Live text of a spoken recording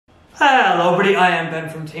Hello everybody, I am Ben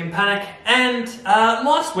from Team Panic, and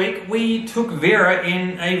last week we took Vera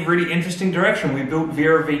in a really interesting direction. We built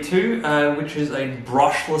Vera V2, which is a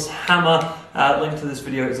brushless hammer. Link to this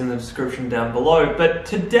video is in the description down below. But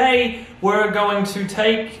today we're going to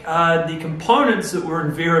take the components that were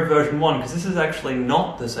in Vera version 1, because this is actually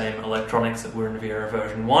not the same electronics that were in Vera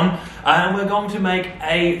version 1, and we're going to make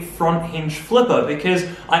a front hinge flipper, because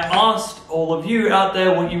I asked all of you out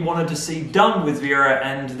there what you wanted to see done with Vera,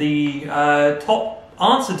 and the top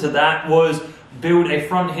answer to that was build a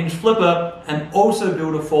front hinge flipper and also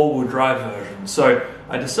build a four-wheel drive version. So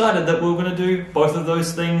I decided that we were going to do both of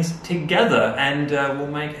those things together, and we'll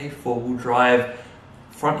make a four-wheel drive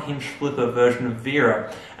front hinge flipper version of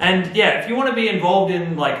Vera. And yeah, if you want to be involved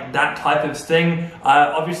in like that type of thing,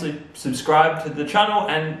 obviously subscribe to the channel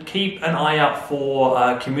and keep an eye out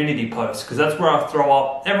for community posts, because that's where I'll throw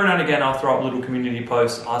up, every now and again I'll throw up little community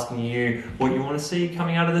posts asking you what you want to see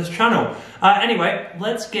coming out of this channel. Anyway,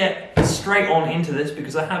 let's get straight on into this,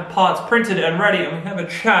 because I have parts printed and ready, and we have a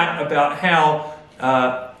chat about how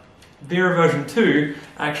Vera version 2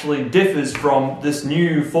 actually differs from this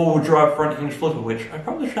new four-wheel drive front hinge flipper, which I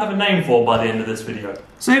probably should have a name for by the end of this video.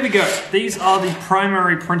 So here we go. These are the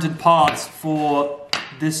primary printed parts for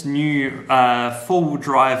this new four-wheel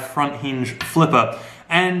drive front hinge flipper.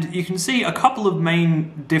 And you can see a couple of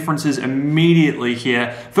main differences immediately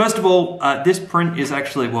here. First of all, this print is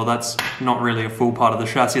actually, well, that's not really a full part of the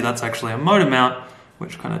chassis, that's actually a motor mount,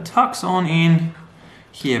 which kind of tucks on in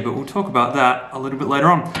here, but we'll talk about that a little bit later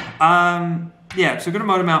on. Yeah, so we've got a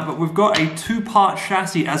motor mount, but we've got a two-part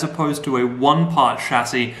chassis as opposed to a one-part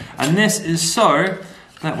chassis, and this is so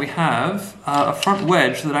that we have a front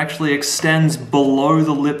wedge that actually extends below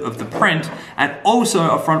the lip of the print, and also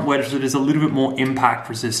a front wedge that is a little bit more impact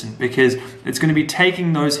resistant, because it's going to be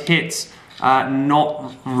taking those hits,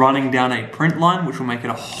 not running down a print line, which will make it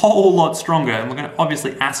a whole lot stronger. And we're going to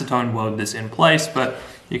obviously acetone weld this in place, but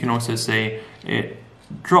you can also see it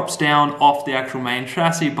drops down off the actual main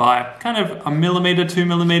chassis by kind of 1 millimeter, 2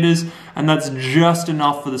 millimeters, and that's just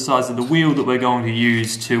enough for the size of the wheel that we're going to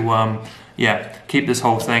use to yeah, keep this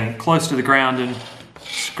whole thing close to the ground and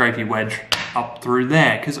scrapey wedge up through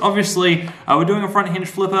there. Because obviously we're doing a front hinge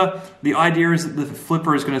flipper. The idea is that the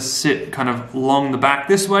flipper is going to sit kind of along the back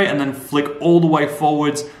this way and then flick all the way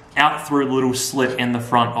forwards out through a little slit in the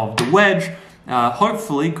front of the wedge,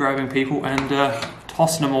 hopefully grabbing people and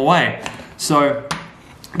tossing them away. So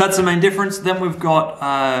that's the main difference. Then we've got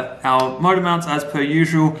our motor mounts as per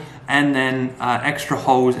usual, and then extra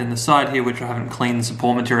holes in the side here, which I haven't cleaned the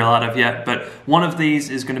support material out of yet, but one of these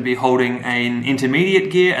is going to be holding an intermediate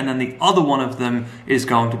gear, and then the other one of them is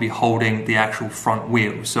going to be holding the actual front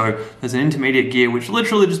wheel. So there's an intermediate gear, which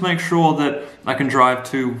literally just makes sure that I can drive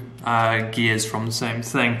two gears from the same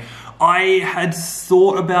thing. I had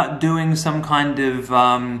thought about doing some kind of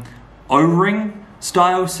O-ring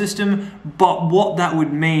style system, but what that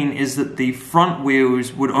would mean is that the front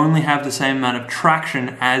wheels would only have the same amount of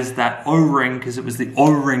traction as that O-ring, because it was the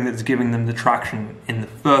O-ring that's giving them the traction in the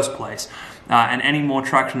first place. And any more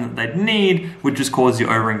traction that they'd need would just cause the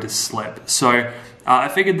O-ring to slip. So I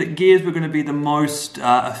figured that gears were going to be the most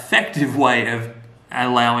effective way of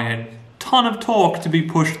allowing a ton of torque to be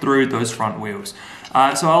pushed through those front wheels.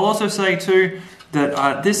 So I'll also say too,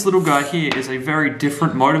 that this little guy here is a very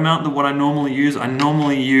different motor mount than what I normally use. I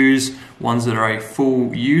normally use ones that are a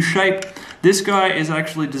full U shape. This guy is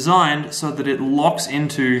actually designed so that it locks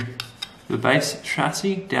into the base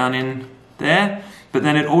chassis down in there, but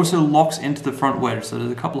then it also locks into the front wedge. So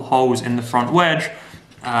there's a couple of holes in the front wedge,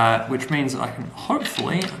 which means I can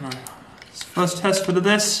hopefully, first test fit of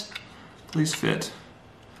this, please fit.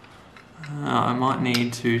 I might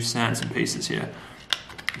need to sand some pieces here.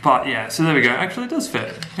 But yeah, so there we go. Actually, it does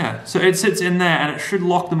fit. Yeah, so it sits in there, and it should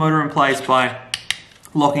lock the motor in place by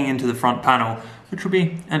locking into the front panel, which will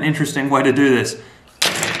be an interesting way to do this.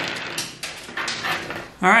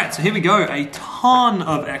 All right, so here we go. A ton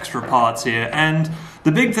of extra parts here, and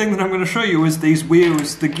the big thing that I'm going to show you is these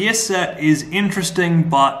wheels. The gear set is interesting,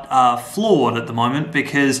 but flawed at the moment,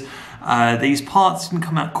 because these parts didn't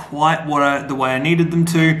come out quite the way I needed them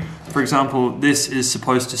to. For example, this is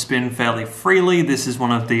supposed to spin fairly freely. This is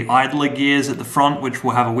one of the idler gears at the front, which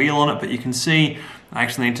will have a wheel on it, but you can see I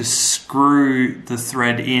actually need to screw the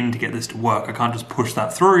thread in to get this to work. I can't just push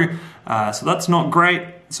that through, so that's not great.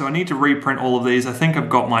 So I need to reprint all of these. I think I've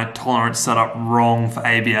got my tolerance set up wrong for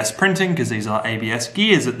ABS printing, because these are ABS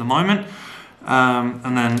gears at the moment.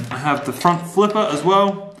 And then I have the front flipper as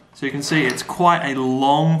well. So you can see it's quite a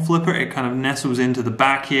long flipper. It kind of nestles into the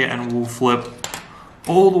back here and will flip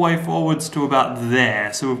all the way forwards to about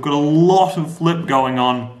there. So we've got a lot of flip going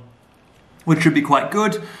on, which should be quite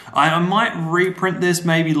good. I might reprint this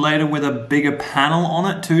maybe later with a bigger panel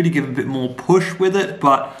on it too to give a bit more push with it,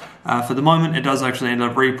 but for the moment it does actually end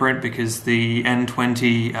up reprint because the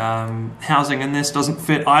N20 housing in this doesn't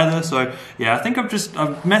fit either. So yeah, I think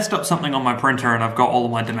I've messed up something on my printer and I've got all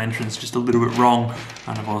of my dimensions just a little bit wrong,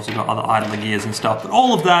 and I've also got other idler gears and stuff, but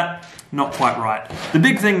all of that not quite right. The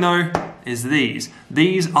big thing though is these.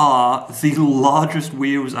 These are the largest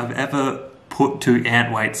wheels I've ever put to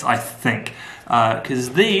ant weights, I think,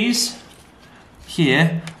 because these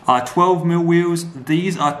here are 12mm wheels,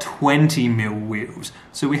 these are 20mm wheels.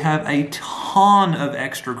 So we have a ton of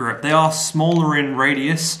extra grip. They are smaller in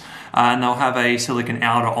radius, and they'll have a silicon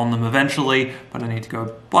outer on them eventually, but I need to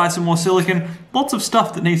go buy some more silicon. Lots of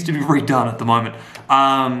stuff that needs to be redone at the moment.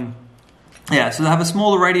 Yeah, so they have a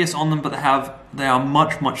smaller radius on them, but they are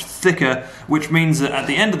much thicker, which means that at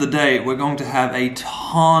the end of the day, we're going to have a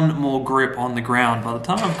ton more grip on the ground. By the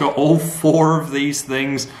time I've got all 4 of these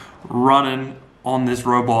things running on this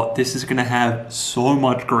robot, this is going to have so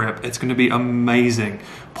much grip. It's going to be amazing.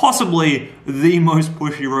 Possibly the most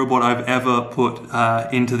pushy robot I've ever put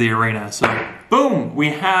into the arena. So, boom, we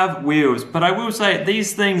have wheels. But I will say,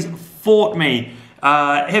 these things fought me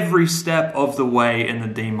every step of the way in the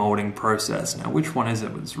demolding process. Now, which one is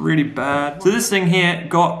it? It's really bad. So this thing here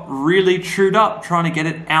got really chewed up trying to get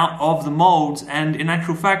it out of the molds, and in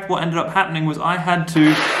actual fact what ended up happening was I had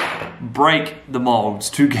to break the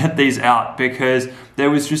molds to get these out because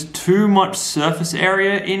there was just too much surface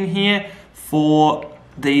area in here for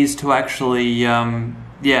these to actually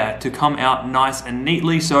to come out nice and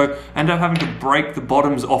neatly. So I ended up having to break the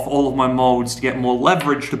bottoms off all of my molds to get more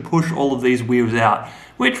leverage to push all of these wheels out,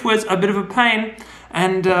 which was a bit of a pain.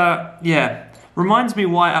 And yeah, reminds me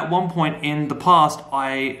why at one point in the past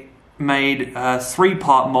I made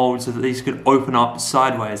 3-part molds so that these could open up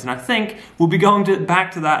sideways, and I think we'll be going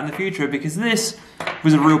back to that in the future because this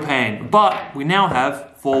was a real pain. But we now have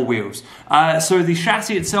 4 wheels. So the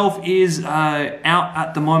chassis itself is out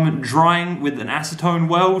at the moment drying with an acetone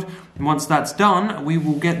weld, and once that's done we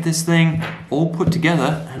will get this thing all put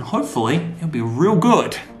together and hopefully it'll be real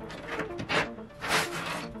good.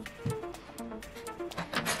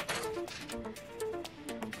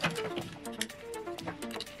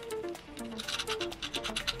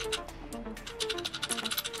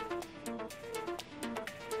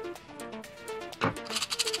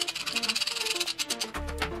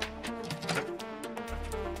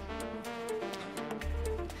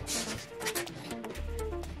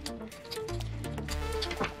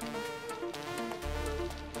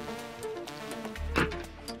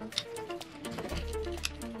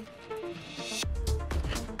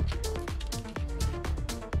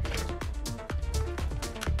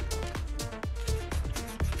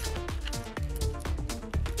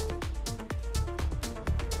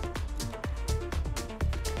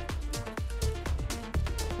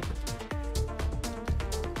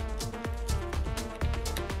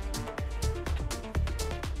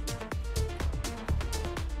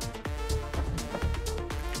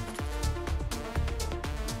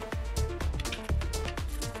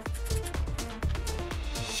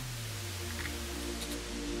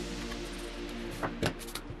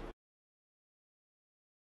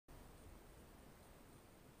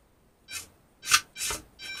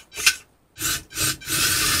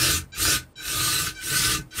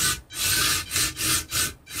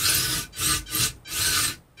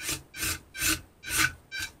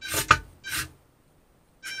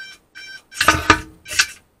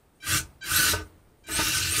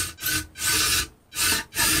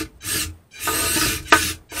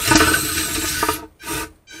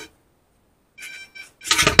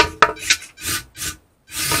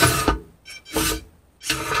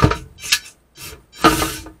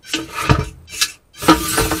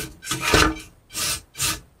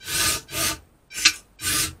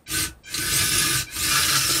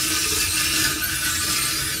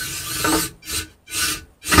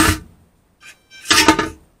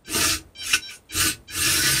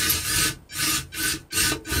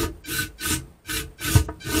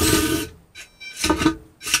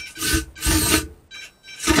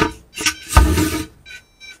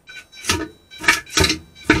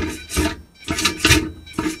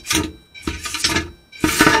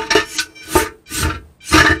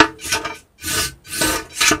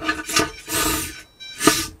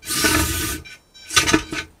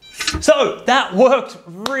 So that worked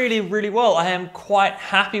really well. I am quite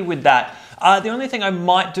happy with that. The only thing I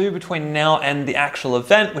might do between now and the actual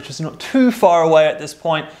event, which is not too far away at this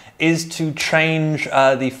point, is to change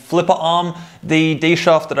the flipper arm. The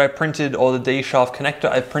D-shaft that I printed, or the D-shaft connector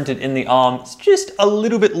I printed in the arm, it's just a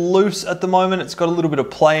little bit loose at the moment. It's got a little bit of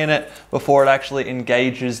play in it before it actually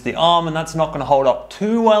engages the arm, and that's not going to hold up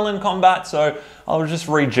too well in combat, so I'll just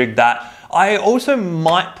rejig that. I also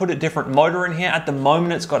might put a different motor in here. At the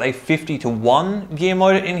moment, it's got a 50-to-1 gear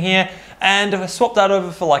motor in here, and if I swap that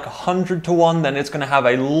over for like 100-to-1, then it's going to have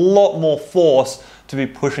a lot more force to be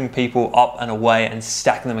pushing people up and away and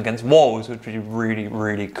stacking them against walls, which would be really,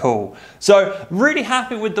 really cool. So really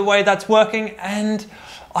happy with the way that's working, and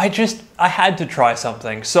I had to try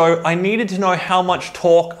something. So I needed to know how much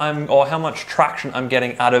torque or how much traction I'm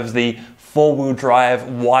getting out of the four-wheel drive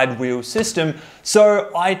wide wheel system. So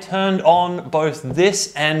I turned on both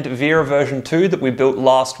this and Vera version 2 that we built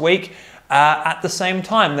last week at the same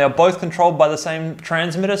time. They're both controlled by the same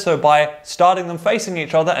transmitter, so by starting them facing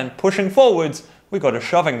each other and pushing forwards, we got a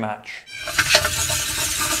shoving match.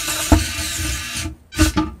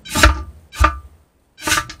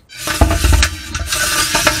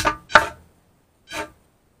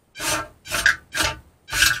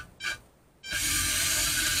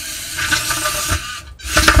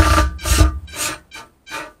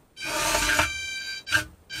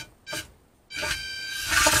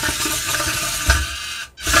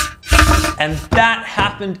 And that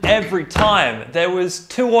happened every time. There was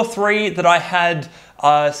 2 or 3 that I had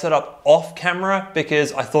set up off camera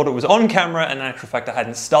because I thought it was on camera, and in actual fact I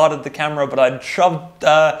hadn't started the camera, but I'd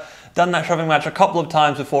done that shoving match a couple of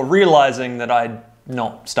times before realizing that I'd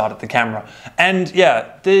not started the camera. And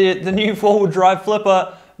yeah, the new four-wheel drive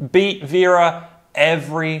flipper beat Vera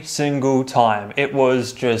every single time. It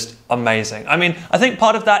was just amazing. I mean, I think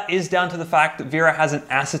part of that is down to the fact that Vera has an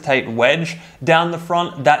acetate wedge down the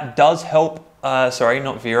front that does help. Sorry,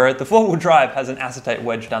 not Vera. The four-wheel drive has an acetate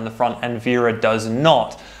wedge down the front and Vera does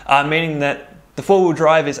not, meaning that the four-wheel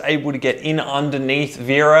drive is able to get in underneath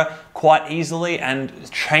Vera quite easily and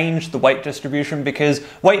change the weight distribution, because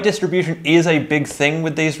weight distribution is a big thing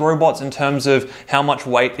with these robots in terms of how much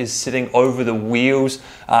weight is sitting over the wheels.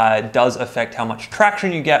 It does affect how much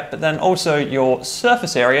traction you get, but then also your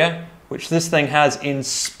surface area, which this thing has in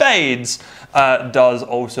spades, does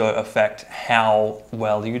also affect how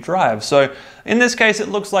well you drive. So in this case, it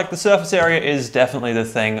looks like the surface area is definitely the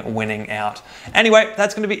thing winning out. Anyway,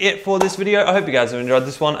 that's going to be it for this video. I hope you guys have enjoyed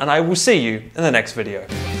this one, and I will see you in the next video.